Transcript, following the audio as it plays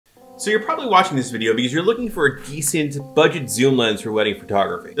So you're probably watching this video because you're looking for a decent budget zoom lens for wedding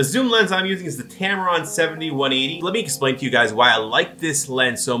photography. The zoom lens I'm using is the Tamron 70-180. Let me explain to you guys why I like this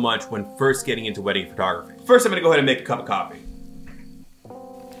lens so much when first getting into wedding photography. First, I'm gonna go ahead and make a cup of coffee.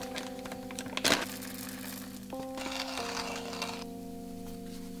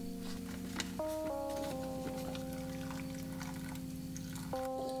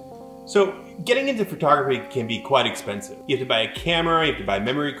 So getting into photography can be quite expensive. You have to buy a camera, you have to buy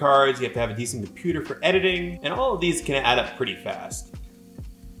memory cards, you have to have a decent computer for editing, and all of these can add up pretty fast.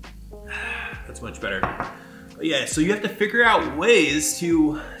 That's much better. But yeah, so you have to figure out ways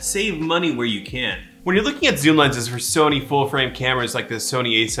to save money where you can. When you're looking at zoom lenses for Sony full-frame cameras like the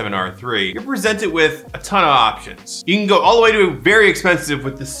Sony a7R III, you're presented with a ton of options. You can go all the way to very expensive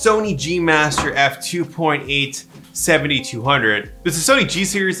with the Sony G Master F2.8 70-200. This is a Sony G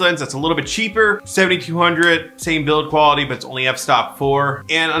series lens that's a little bit cheaper. 70-200, same build quality, but it's only f-stop 4.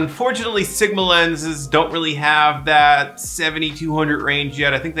 And unfortunately, Sigma lenses don't really have that 70-200 range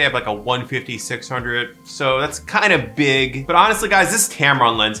yet. I think they have like a 150-600, so that's kind of big. But honestly, guys, this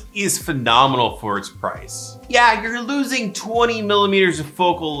Tamron lens is phenomenal for its price. Yeah, you're losing 20 millimeters of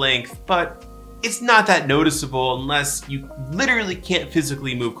focal length, but it's not that noticeable unless you literally can't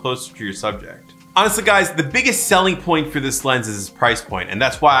physically move closer to your subject. Honestly, guys, the biggest selling point for this lens is its price point, and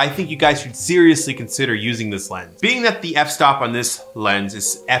that's why I think you guys should seriously consider using this lens. Being that the f-stop on this lens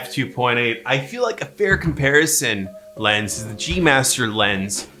is f2.8, I feel like a fair comparison lens is the G Master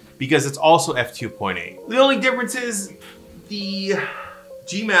lens because it's also f2.8. The only difference is the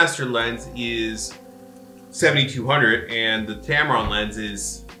G Master lens is 70-200 and the Tamron lens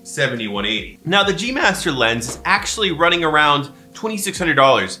is 70-180. Now, the G Master lens is actually running around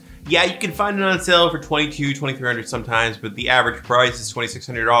 $2,600. Yeah, you can find it on sale for $2,200, $2,300 sometimes, but the average price is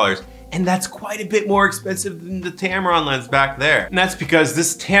 $2,600. And that's quite a bit more expensive than the Tamron lens back there. And that's because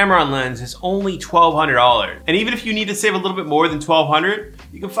this Tamron lens is only $1,200. And even if you need to save a little bit more than $1,200,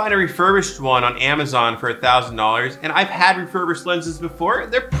 you can find a refurbished one on Amazon for $1,000. And I've had refurbished lenses before,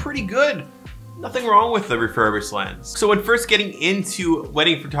 they're pretty good. Nothing wrong with the refurbished lens. So when first getting into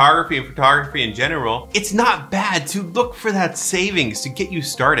wedding photography and photography in general, it's not bad to look for that savings to get you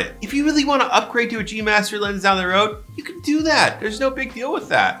started. If you really want to upgrade to a G Master lens down the road, you can do that. There's no big deal with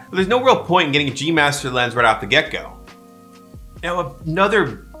that. But there's no real point in getting a G Master lens right off the get-go. Now,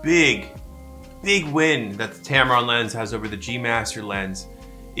 another big win that the Tamron lens has over the G Master lens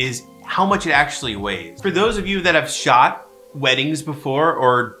is how much it actually weighs. For those of you that have shot weddings before,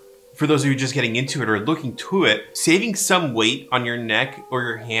 or for those of you just getting into it or looking to it, saving some weight on your neck or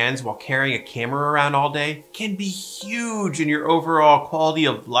your hands while carrying a camera around all day can be huge in your overall quality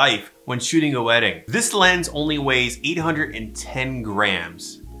of life when shooting a wedding. This lens only weighs 810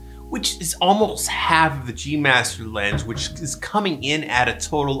 grams, which is almost half of the G Master lens, which is coming in at a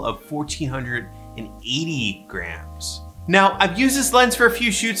total of 1,480 grams. Now, I've used this lens for a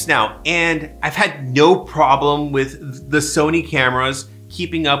few shoots now, and I've had no problem with the Sony cameras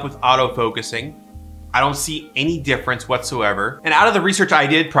keeping up with autofocusing. I don't see any difference whatsoever. And out of the research I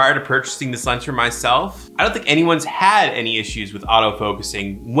did prior to purchasing this lens for myself, I don't think anyone's had any issues with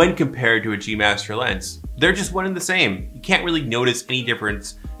autofocusing when compared to a G Master lens. They're just one and the same. You can't really notice any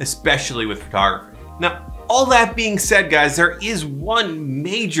difference, especially with photography. Now, all that being said, guys, there is one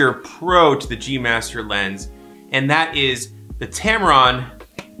major pro to the G Master lens, and that is the Tamron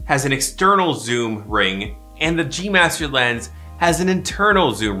has an external zoom ring, and the G Master lens has an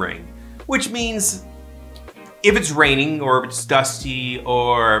internal zoom ring, which means if it's raining or if it's dusty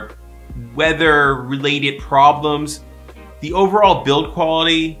or weather-related problems, the overall build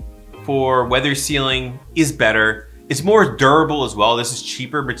quality for weather sealing is better. It's more durable as well. This is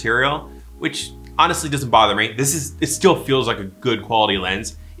cheaper material, which honestly doesn't bother me. It still feels like a good quality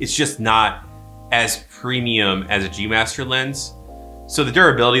lens. It's just not as premium as a G Master lens. So the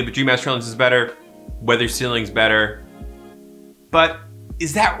durability of the G Master lens is better, weather sealing's better, but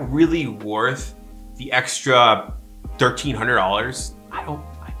is that really worth the extra $1,300? I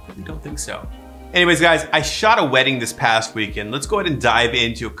really don't think so. Anyways, guys, I shot a wedding this past weekend. Let's go ahead and dive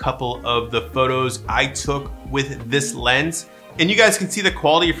into a couple of the photos I took with this lens. And you guys can see the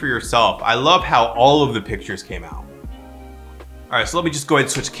quality for yourself. I love how all of the pictures came out. All right, so let me just go ahead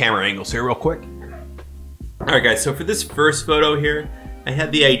and switch camera angles here real quick. All right, guys, so for this first photo here, I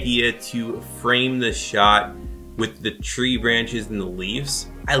had the idea to frame the shot with the tree branches and the leaves.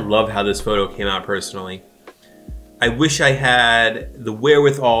 I love how this photo came out personally. I wish I had the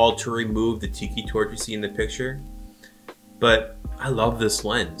wherewithal to remove the tiki torch you see in the picture, but I love this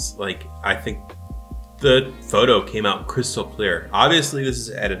lens. Like, I think the photo came out crystal clear. Obviously this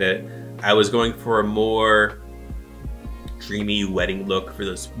is edited. I was going for a more dreamy wedding look for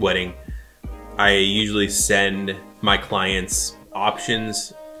this wedding, I usually send my clients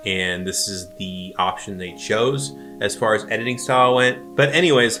options, and this is the option they chose as far as editing style went. But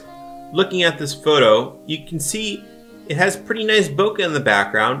anyways, looking at this photo, you can see it has pretty nice bokeh in the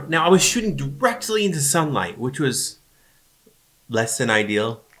background. Now I was shooting directly into sunlight, which was less than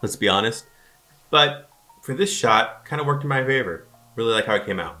ideal, let's be honest. But for this shot, kind of worked in my favor. Really like how it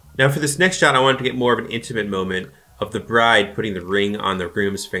came out. Now for this next shot, I wanted to get more of an intimate moment of the bride putting the ring on the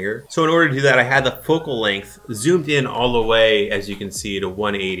groom's finger. So in order to do that, I had the focal length zoomed in all the way, as you can see, to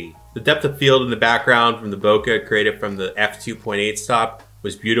 180. The depth of field in the background from the bokeh created from the F2.8 stop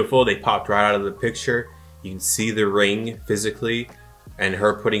was beautiful. They popped right out of the picture. You can see the ring physically and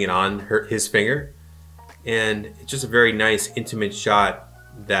her putting it on his finger. And it's just a very nice intimate shot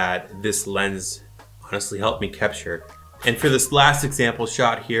that this lens honestly helped me capture. And for this last example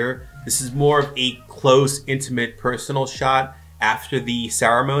shot here, this is more of a close, intimate, personal shot after the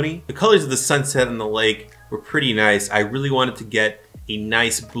ceremony. The colors of the sunset and the lake were pretty nice. I really wanted to get a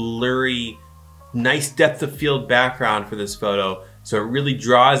nice blurry, nice depth of field background for this photo, so it really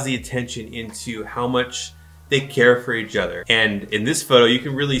draws the attention into how much they care for each other. And in this photo, you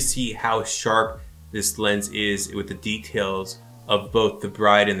can really see how sharp this lens is with the details of both the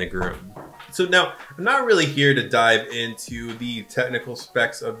bride and the groom. So now, I'm not really here to dive into the technical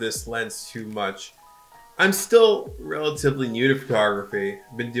specs of this lens too much. I'm still relatively new to photography.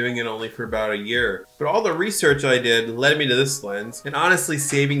 I've been doing it only for about a year. But all the research I did led me to this lens, and honestly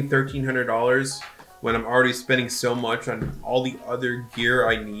saving $1,300 when I'm already spending so much on all the other gear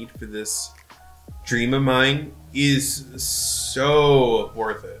I need for this dream of mine is so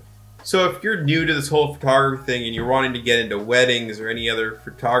worth it. So if you're new to this whole photography thing and you're wanting to get into weddings or any other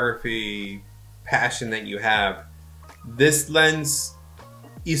photography passion that you have, this lens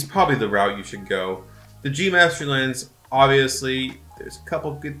is probably the route you should go. The G Master lens, obviously, there's a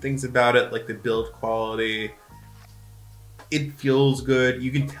couple good things about it, like the build quality. It feels good. You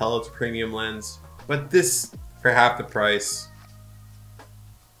can tell it's a premium lens, but this, for half the price,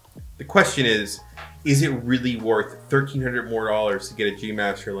 the question is it really worth $1,300 more to get a G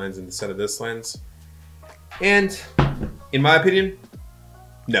Master lens instead of this lens? And in my opinion,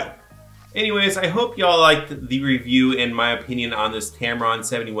 no. Anyways, I hope y'all liked the review and my opinion on this Tamron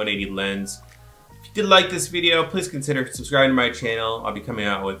 70-180 lens. If you did like this video, please consider subscribing to my channel. I'll be coming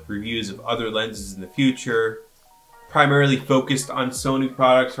out with reviews of other lenses in the future, primarily focused on Sony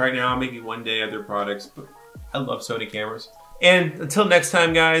products right now, maybe one day other products, but I love Sony cameras. And until next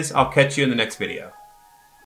time, guys, I'll catch you in the next video.